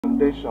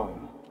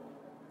foundation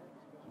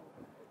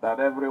that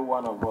every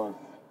one of us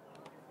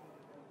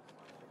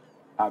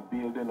are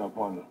building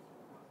upon.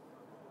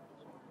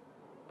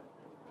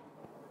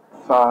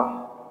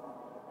 Sir,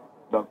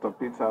 Dr.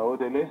 Peter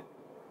Odele,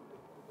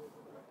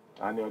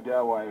 and your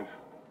dear wife,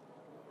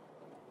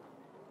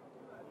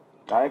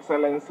 Her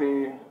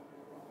Excellency,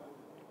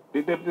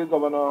 the Deputy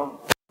Governor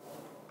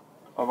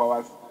of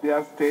our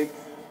dear state,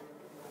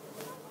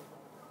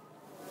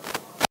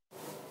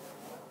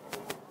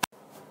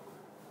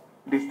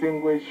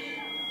 distinguished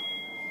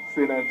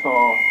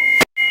Senator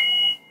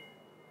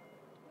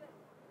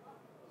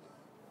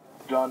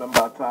John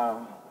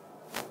Mbata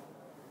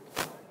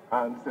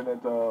and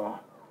Senator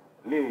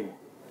Lee,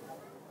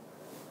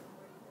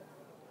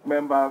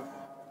 members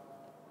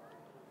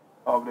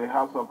of the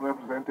House of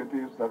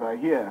Representatives that are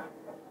here,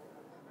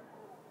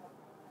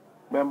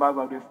 members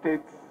of the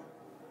State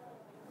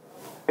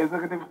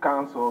Executive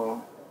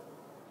Council,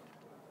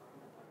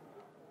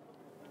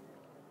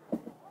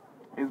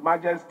 His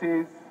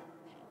Majesty's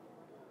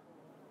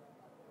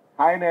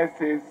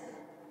Highnesses,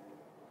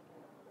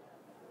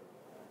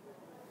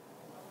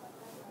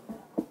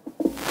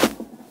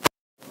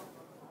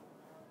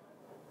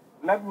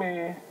 let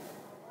me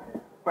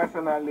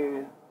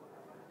personally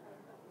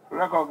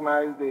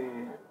recognize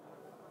the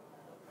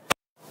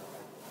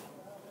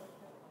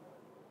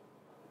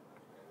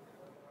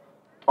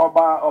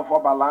Oba of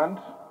Oberland,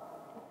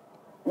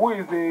 who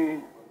is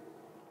the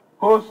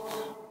host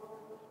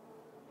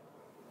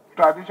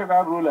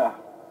traditional ruler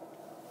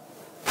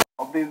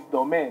of this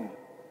domain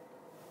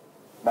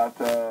that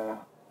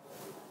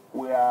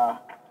we are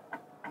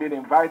being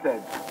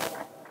invited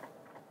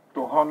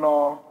to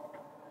honor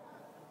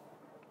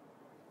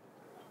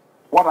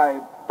what I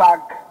tag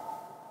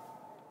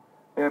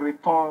a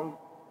return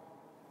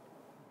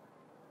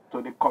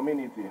to the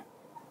community,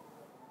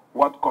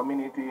 what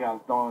community has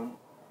done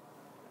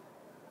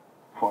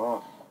for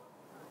us.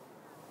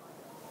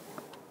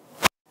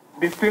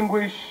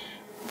 Distinguished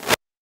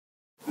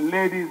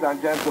ladies and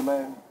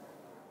gentlemen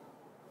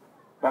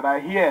that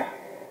are here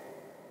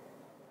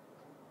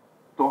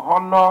to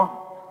honor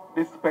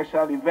this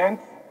special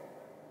event,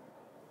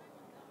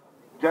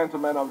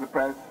 gentlemen of the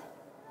press,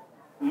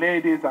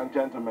 ladies and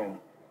gentlemen,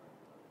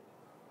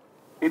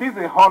 it is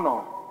a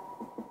honor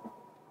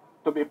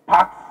to be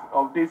part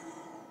of this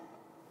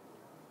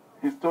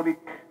historic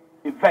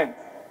event.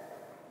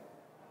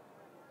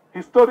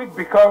 Historic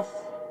because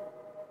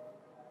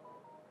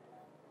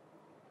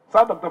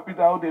Sir Dr.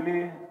 Peter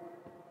Odele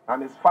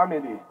and his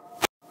family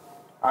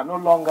are no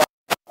longer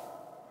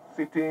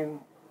sitting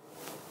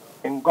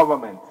in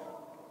government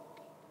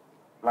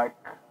like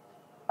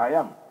I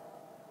am.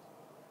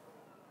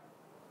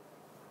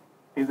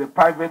 He's a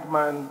private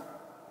man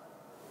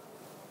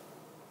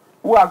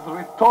who has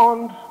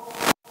returned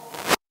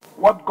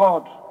what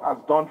God has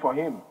done for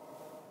him,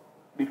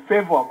 the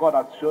favor God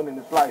has shown in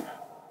his life,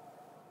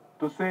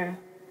 to say,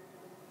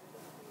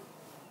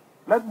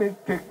 let me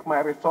take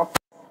my resources,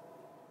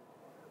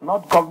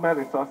 not government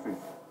resources,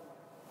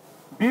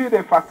 build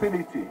a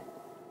facility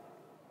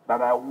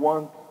that I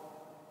want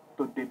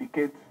to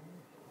dedicate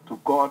to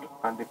God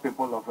and the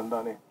people of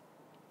Ndani.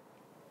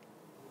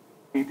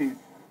 It is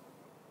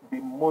the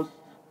most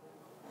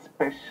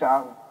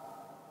special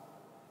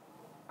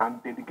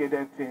and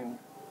dedicated thing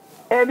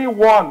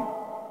anyone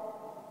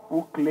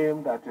who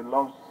claims that he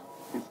loves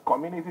his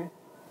community,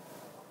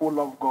 who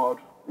loves God,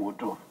 will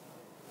do.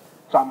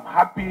 So I'm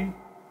happy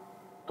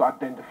to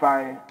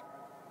identify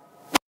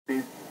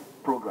this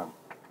program.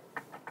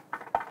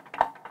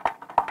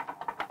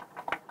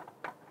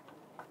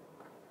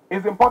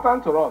 It's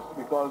important to us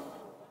because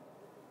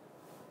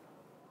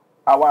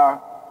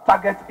our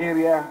target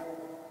area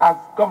as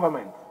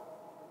government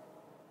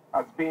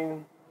has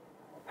been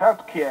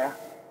healthcare,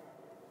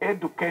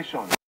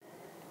 education,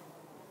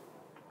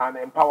 and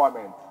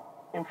empowerment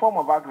in form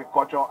of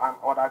agriculture and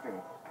other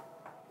things.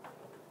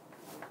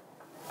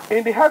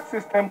 In the health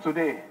system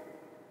today,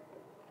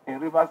 in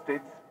Rivers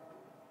State,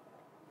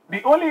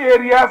 the only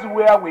areas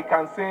where we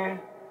can say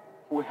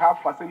we have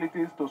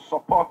facilities to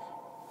support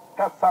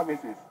health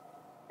services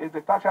is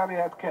the tertiary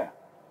health care,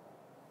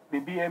 the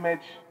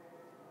BMH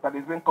that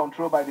is being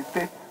controlled by the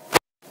state,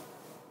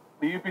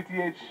 the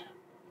UPTH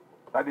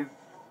that is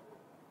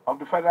of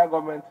the federal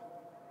government.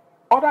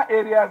 Other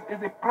areas is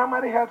the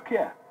primary health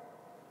care.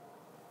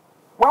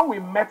 When we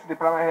met the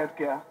primary health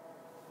care,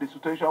 the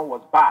situation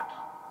was bad.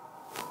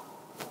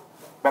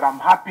 But I'm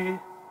happy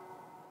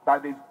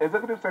that the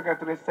Executive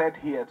Secretary said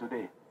here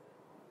today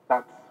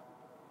that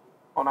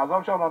on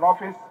assumption of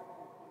office,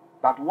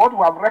 that what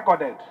we have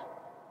recorded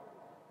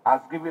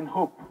has given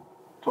hope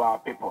to our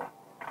people.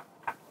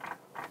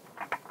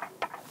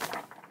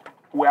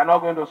 We are not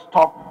going to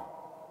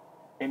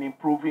stop in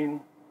improving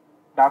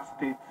that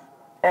state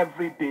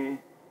every day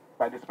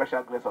by the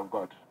special grace of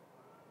God.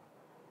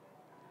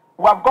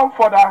 We have gone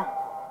further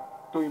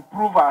to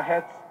improve our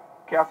health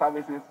care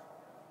services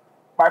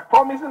by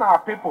promising our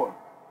people,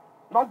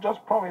 not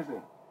just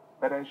promising,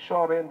 but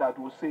ensuring that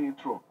we'll see it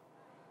through,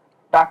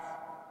 that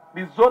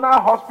the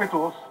zonal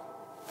hospitals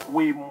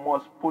we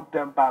must put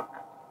them back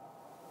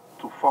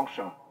to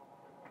function.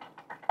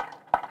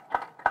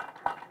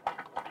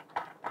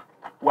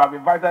 We have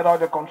invited all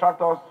the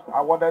contractors,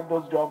 awarded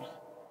those jobs.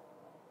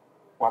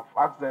 We have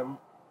asked them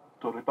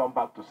to return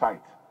back to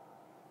site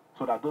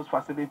so that those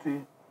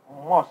facilities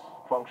must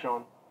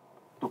function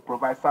to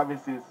provide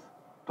services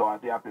to our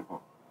dear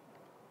people.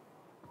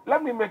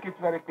 Let me make it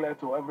very clear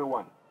to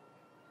everyone.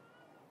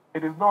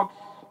 It is not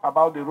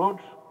about the road,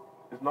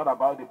 it's not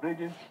about the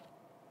bridges.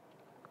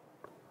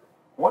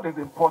 What is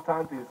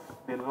important is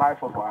the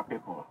life of our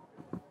people.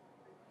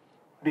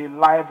 The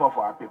life of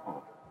our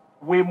people.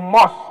 We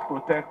must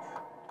protect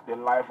the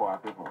life of our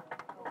people.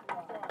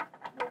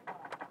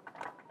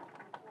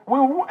 We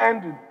will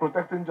end in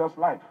protecting just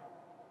life.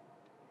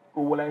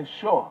 We will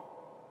ensure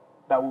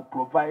that we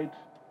provide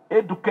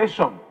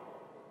education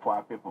for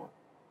our people.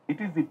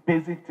 It is the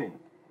basic thing.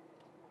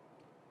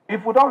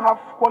 If we don't have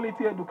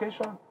quality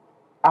education,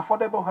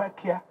 affordable health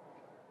care,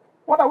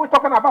 what are we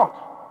talking about?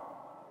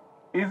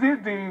 Is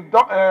it the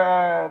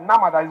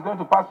NAMA that is going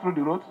to pass through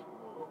the roads?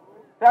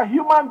 They are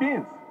human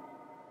beings.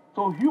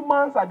 So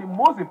humans are the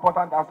most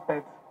important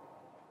aspect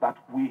that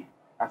we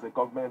as a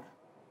government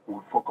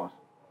will focus.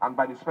 And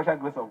by the special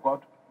grace of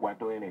God, we are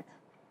doing it.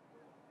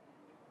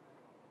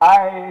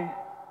 I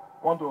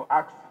want to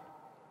ask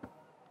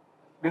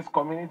this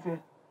community,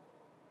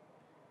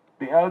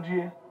 the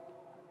LGA,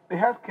 the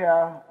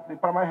healthcare, the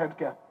primary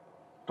healthcare,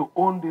 to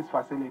own this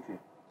facility.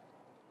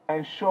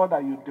 Ensure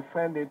that you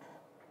defend it,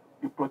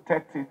 you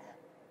protect it,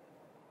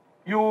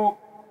 you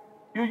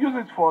use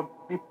it for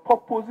the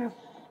purposes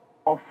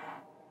of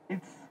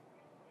its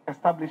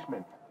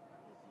establishment.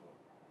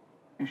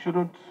 You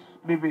shouldn't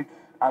leave it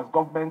as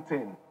government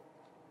thing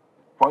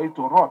for it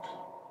to rot.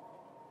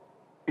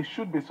 It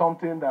should be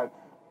something that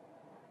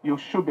you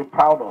should be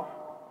proud of,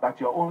 that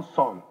your own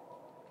son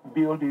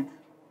built it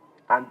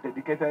and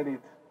dedicated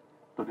it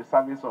to the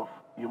service of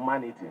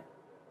humanity.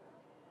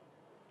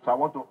 So I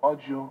want to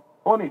urge you,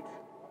 own it.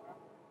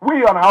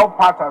 We on our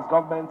part as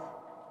government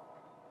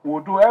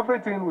will do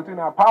everything within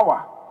our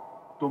power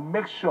to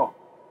make sure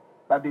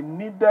that the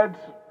needed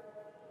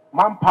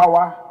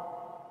manpower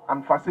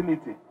and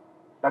facility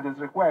that is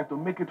required to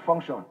make it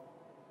function,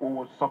 we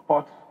will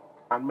support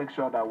and make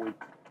sure that we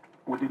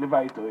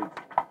deliver it to it.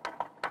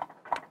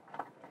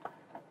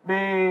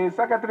 The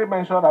secretary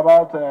mentioned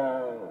about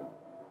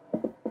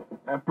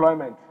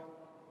employment.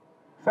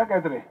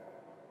 Secretary,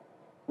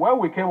 when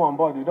we came on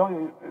board,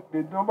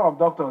 the number of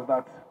doctors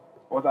that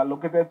was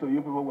allocated to you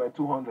people were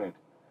 200.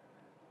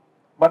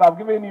 But I've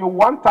given you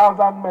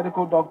 1,000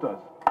 medical doctors,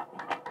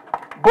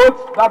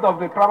 both that of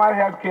the primary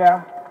health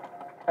care,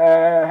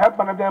 health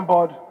management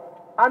board,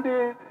 and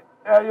the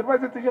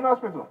University Teaching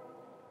Hospital.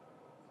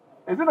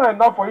 Is it not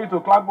enough for you to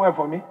clap well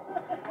for me?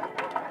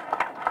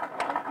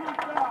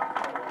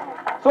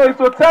 So it's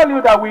to tell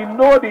you that we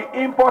know the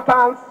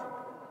importance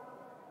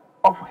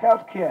of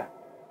health care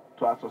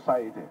to our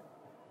society.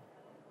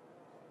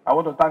 I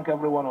want to thank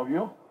every one of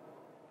you.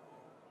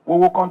 We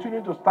will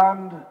continue to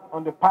stand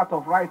on the path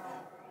of right.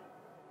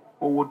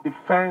 We will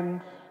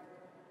defend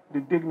the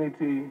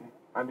dignity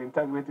and the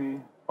integrity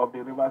of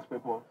the Rivers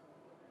people.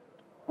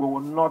 We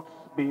will not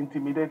be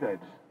intimidated.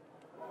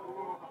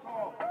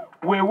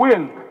 We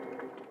will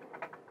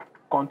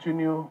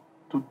continue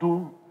to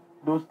do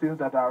those things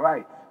that are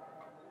right,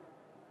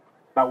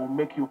 that will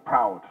make you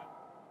proud.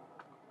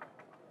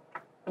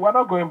 We're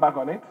not going back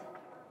on it.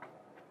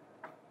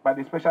 By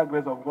the special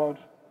grace of God,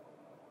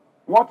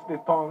 what they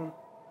thought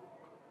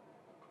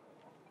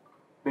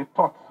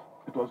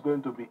it was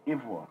going to be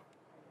evil,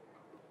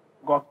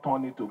 God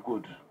turned it to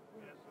good.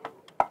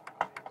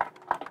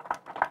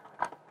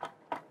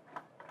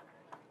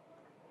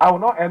 I will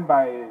not end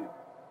by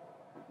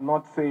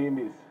not saying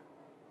this.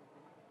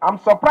 I'm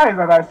surprised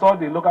that I saw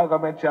the local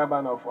government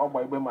chairman of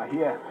Oboibema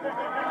here.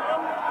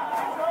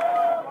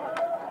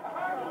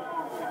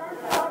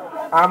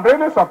 I'm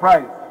really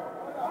surprised,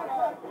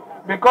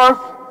 because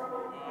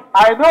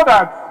I know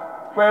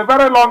that for a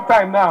very long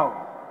time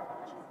now,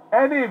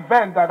 any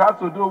event that has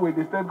to do with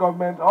the state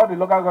government or the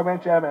local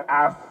government chairman,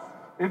 as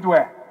it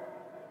were,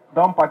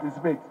 don't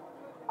participate.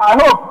 I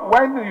hope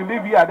when you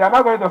leave here, they are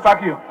not going to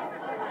sack you.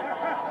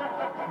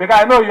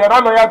 Because I know you are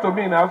not loyal to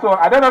me now, so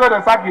I don't know whether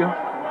to sack you.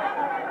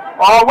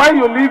 Or when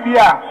you leave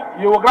here,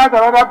 you will grant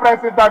another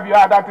press interview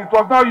that it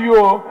was not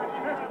you,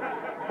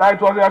 that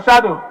it was your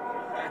shadow.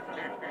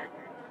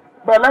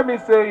 But let me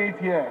say it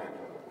here.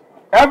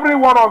 Every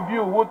one of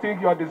you who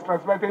think you are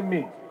disrespecting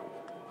me,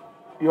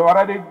 you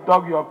already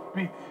dug your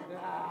pit.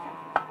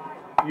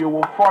 You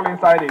will fall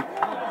inside it.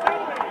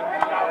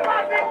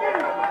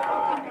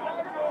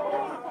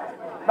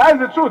 That is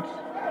the truth.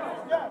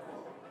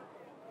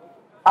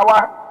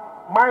 Our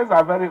minds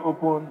are very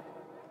open.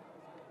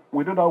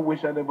 We do not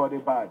wish anybody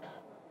bad.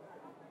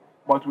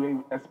 But we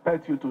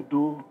expect you to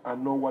do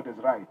and know what is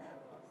right.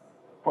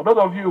 For those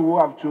of you who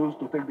have chosen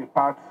to take the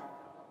path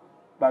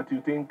that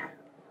you think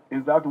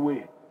is that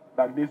way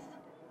that leads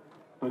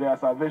to their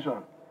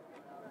salvation,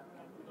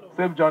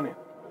 safe journey.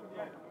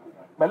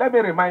 But let me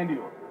remind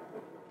you,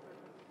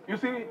 you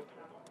see,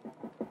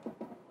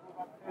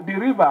 the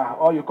river,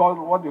 or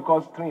what you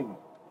call stream,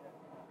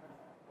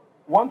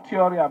 one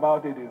theory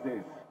about it is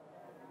this.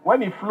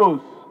 When it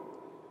flows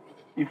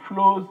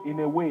in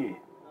a way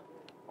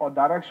or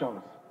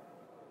directions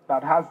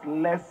that has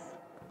less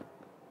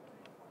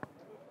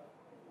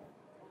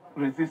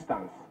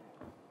resistance.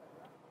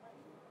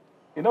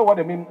 You know what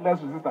I mean,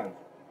 less resistance?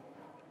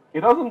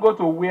 It doesn't go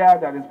to where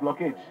there is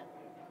blockage.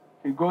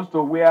 It goes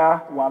to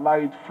where we allow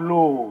it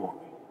flow.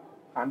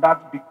 And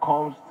that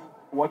becomes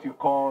what you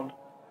call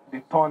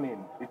the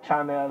turning, the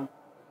channel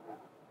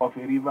of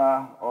a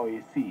river or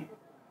a sea.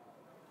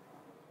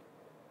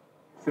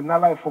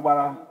 Siminalayi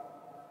Fubara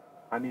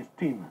and his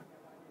team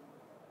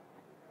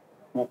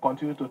will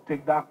continue to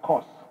take that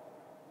course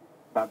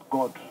that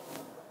God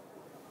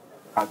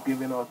has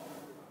given us.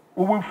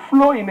 We will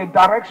flow in a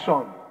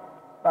direction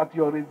that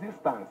your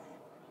resistance.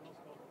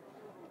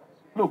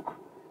 Look,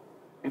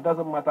 it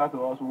doesn't matter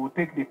to us. We will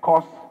take the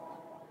course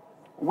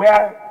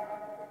where,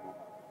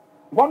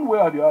 one way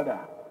or the other,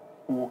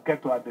 we will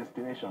get to our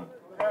destination.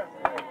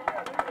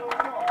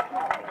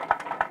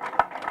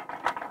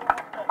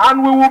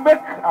 And we will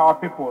make our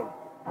people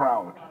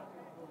proud.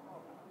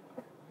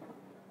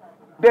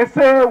 They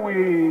say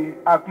we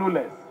are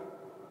clueless.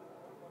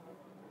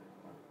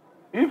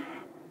 If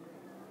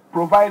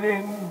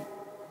providing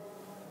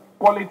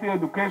quality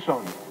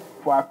education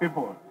for our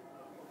people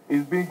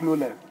is being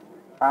clueless,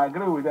 I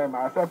agree with them,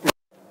 I accept it.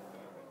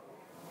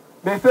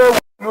 They say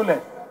we're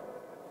clueless.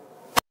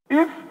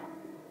 If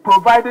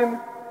providing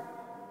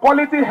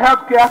quality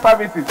healthcare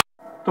services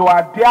to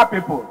our dear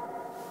people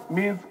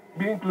means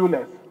being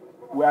clueless,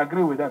 we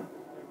agree with them.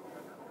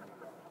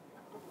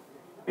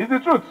 It's the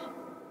truth.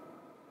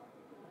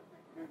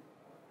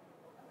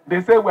 They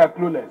say we are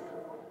clueless.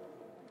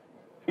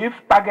 If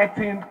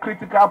targeting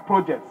critical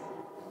projects,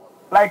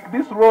 like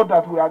this road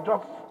that we are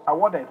just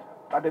awarded,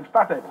 that they've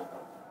started,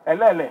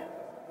 El-rufai,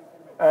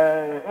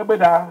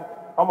 Ebeda,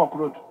 Omok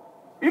Road.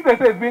 If they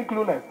say it's being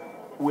clueless,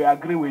 we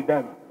agree with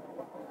them.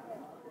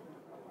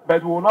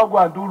 But we will not go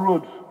and do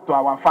road to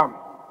our farm.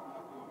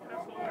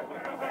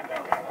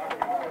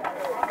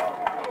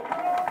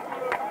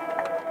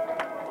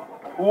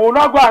 We will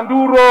not go and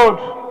do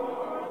road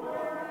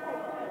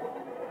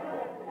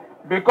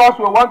because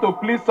we want to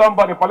please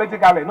somebody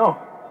politically. No.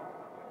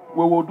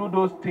 We will do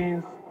those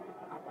things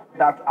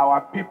that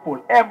our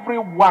people,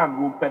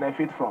 everyone, will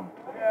benefit from.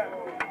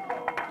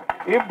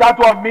 If that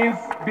one means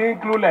being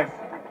clueless,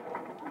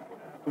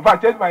 if I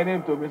change my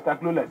name to Mr.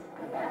 Clueless.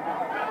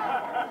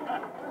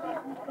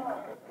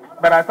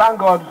 But I thank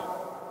God,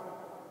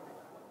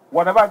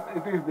 whatever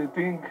it is they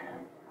think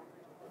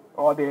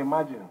or they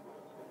imagine,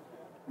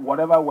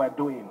 whatever we're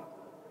doing,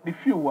 the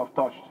few we have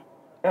touched,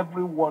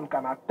 everyone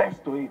can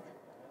attest to it,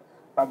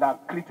 that there are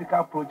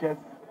critical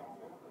projects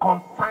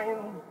consign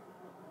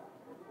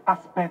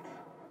aspects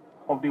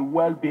of the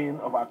well-being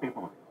of our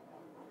people.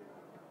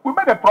 We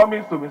made a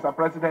promise to Mr.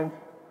 President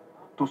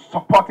to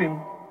support him,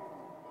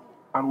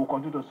 and we'll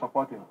continue to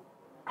support him.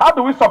 How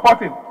do we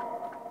support him?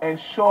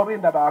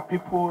 Ensuring that our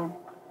people,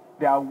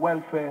 their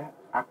welfare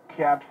are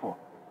cared for.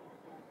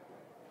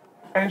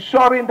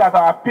 Ensuring that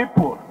our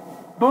people,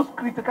 those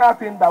critical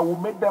things that will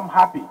make them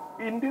happy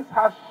in this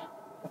harsh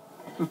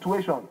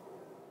situation,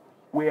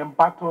 we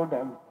embattle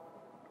them.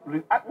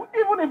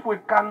 Even if we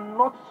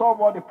cannot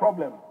solve all the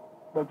problems,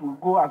 but we'll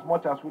go as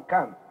much as we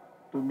can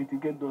to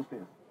mitigate those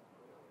things.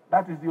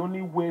 That is the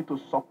only way to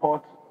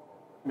support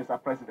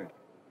Mr. President.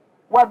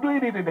 We're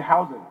doing it in the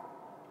housing.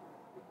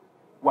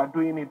 We're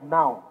doing it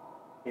now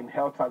in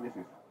health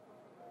services.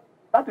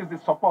 That is the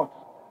support.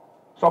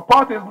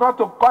 Support is not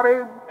to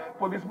carry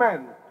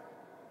policemen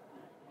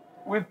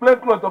with plain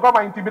clothes to come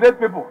and intimidate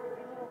people.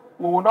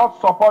 We will not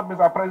support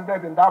Mr.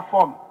 President in that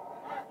form.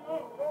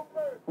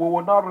 We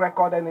will not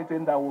record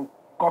anything that will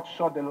cut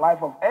short the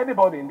life of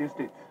anybody in this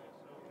state.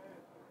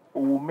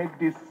 We will make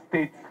this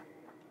state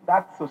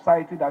that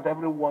society that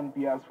everyone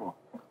bears for,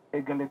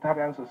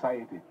 egalitarian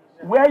society,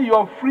 where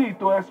you're free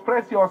to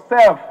express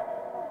yourself,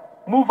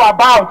 move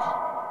about,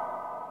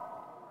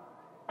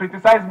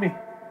 criticize me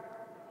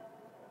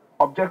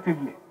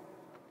objectively,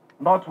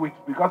 not with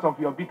because of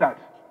your bitterness.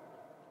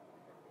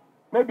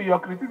 Maybe your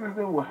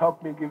criticism will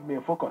help me, give me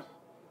a focus.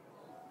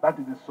 That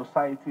is the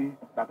society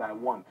that I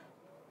want,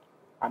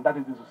 and that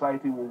is the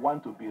society we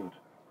want to build.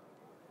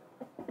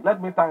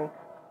 Let me thank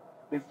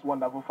this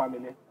wonderful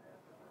family.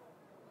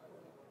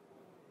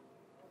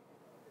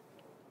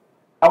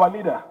 Our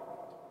leader,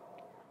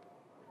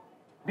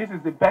 this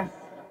is the best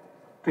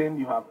thing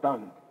you have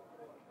done,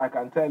 I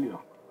can tell you.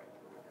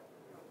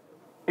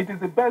 It is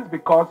the best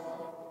because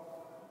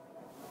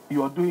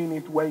you are doing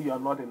it when you are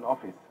not in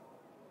office.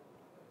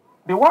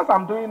 The ones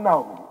I'm doing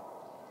now,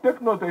 take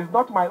note, it's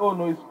not my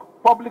own, it's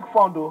public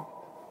fund,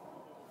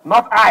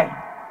 not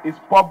I, it's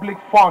public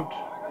fund.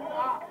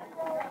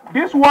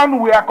 This one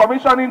we are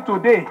commissioning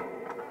today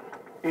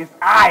is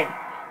I.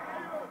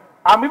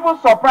 I'm even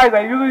surprised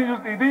that he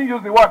didn't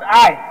use the word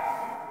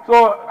I.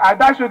 So I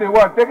dash you the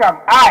word, take him,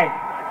 I.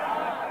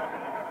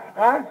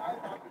 Huh?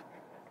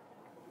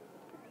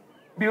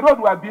 The road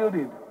we are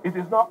building, It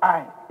is not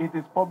I, it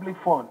is public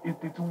fund. It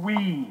is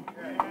we.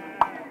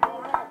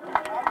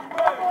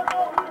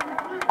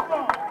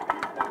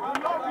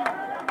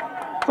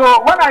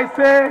 So when I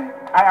say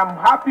I am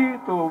happy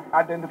to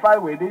identify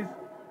with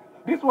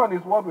this one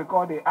is what we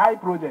call the I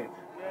project.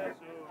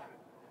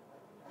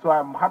 So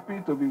I'm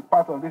happy to be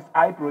part of this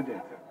I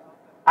project.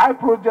 I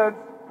project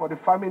for the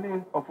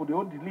family of the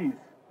Odilies.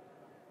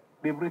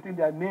 They've written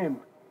their name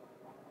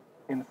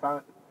in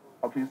sand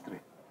of history.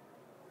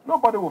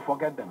 Nobody will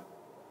forget them.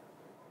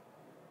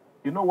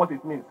 You know what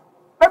it means.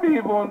 Let me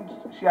even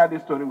share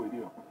this story with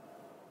you.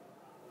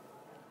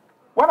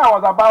 When I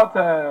was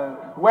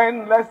about,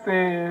 when let's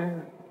say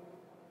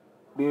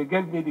they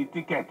gave me the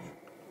ticket,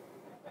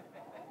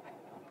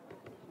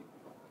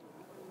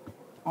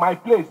 my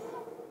place,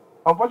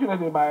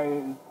 unfortunately,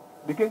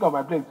 the king of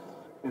my place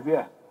is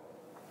here.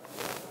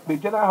 The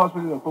general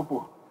hospital in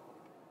Popo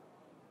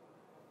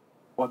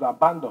was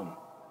abandoned.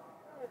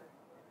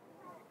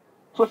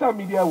 Social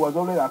media was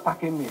always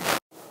attacking me.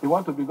 You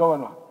want to be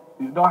governor,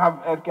 you don't have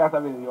healthcare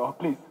service in your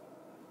place.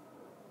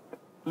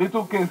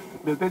 Little case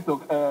they take to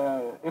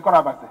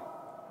Ekorabasi.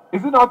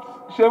 Is it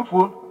not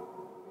shameful?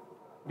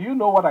 Do you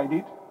know what I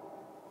did?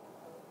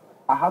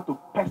 I had to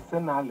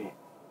personally,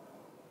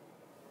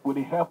 with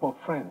the help of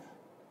friends,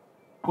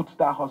 put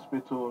that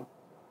hospital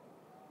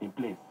in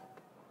place.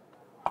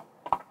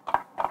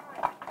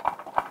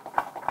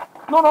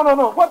 No.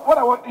 What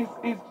I want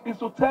is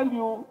to tell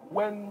you,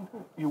 when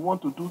you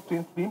want to do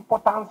things, the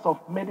importance of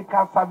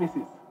medical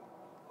services.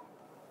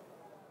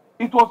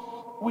 It was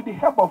with the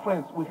help of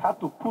friends, we had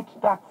to put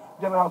that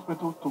general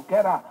hospital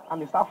together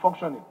and it started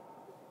functioning.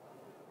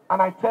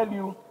 And I tell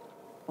you,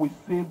 we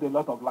saved a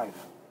lot of lives.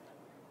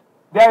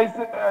 There is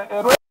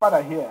a royal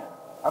father here.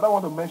 I don't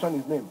want to mention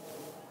his name.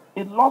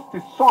 He lost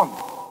his son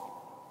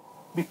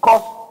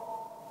because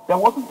there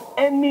wasn't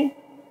any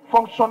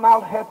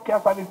functional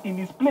healthcare service in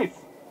his place.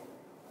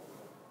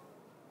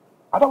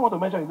 I don't want to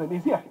mention his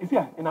name. He's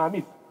here in our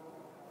midst.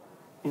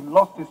 He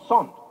lost his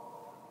son.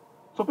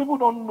 So people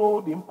don't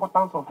know the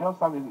importance of health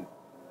services.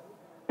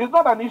 It's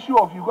not an issue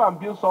of you go and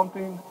build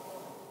something,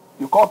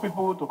 you call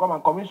people to come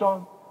and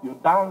commission, you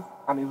dance,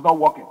 and it's not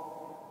working.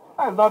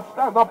 That's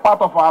not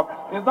part of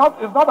our, it's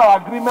not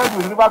our agreement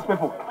with Rivers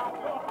people.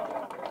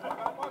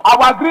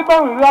 Our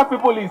agreement with Rivers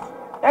people is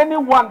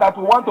anyone that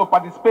will want to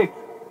participate,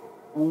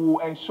 we will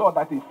ensure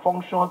that it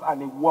functions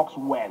and it works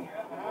well.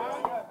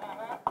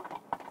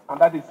 And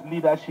that is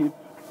leadership.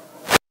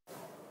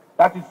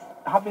 That is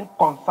having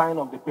concern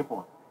of the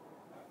people.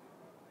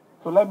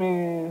 So let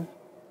me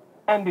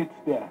end it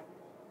there.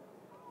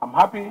 I'm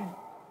happy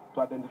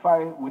to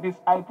identify with this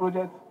I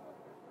project.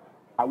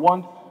 I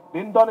want the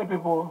Ndoni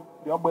people,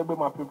 the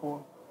Ogbebema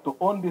people, to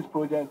own this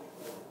project,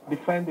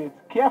 defend it,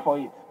 care for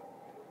it.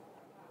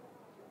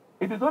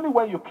 It is only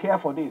when you care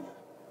for this,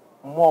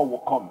 more will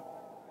come.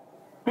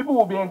 People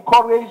will be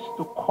encouraged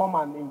to come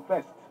and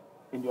invest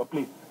in your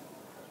place.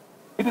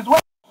 It is when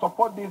you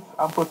support this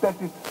and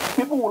protect it,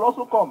 people will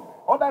also come.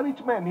 Other rich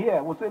men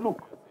here will say,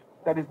 look,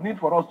 there is need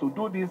for us to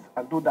do this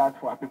and do that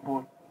for our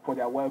people, for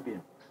their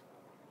well-being.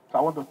 So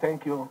I want to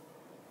thank you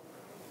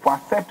for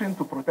accepting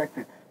to protect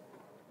it.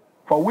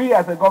 For we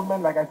as a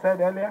government, like I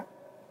said earlier,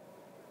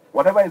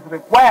 whatever is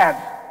required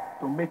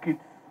to make it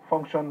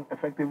function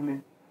effectively,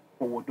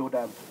 we will do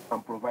that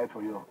and provide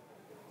for you.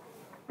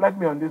 Let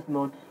me on this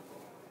note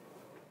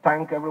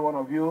thank every one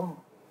of you,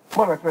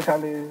 more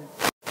especially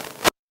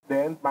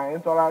my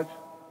entourage,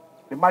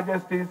 the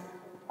majesties,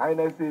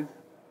 highnesses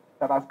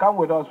that has come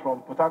with us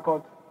from Port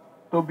Harcourt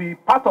to be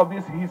part of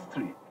this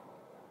history.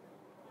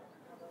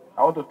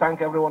 I want to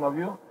thank every one of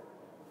you.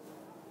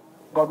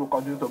 God will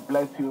continue to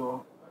bless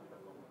you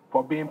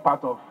for being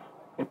part of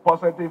a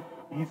positive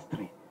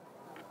history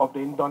of the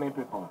Ndoni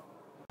people.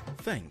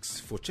 Thanks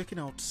for checking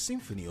out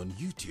SYMFONI on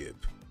YouTube.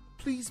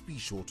 Please be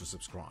sure to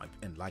subscribe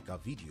and like our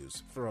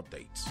videos for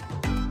updates.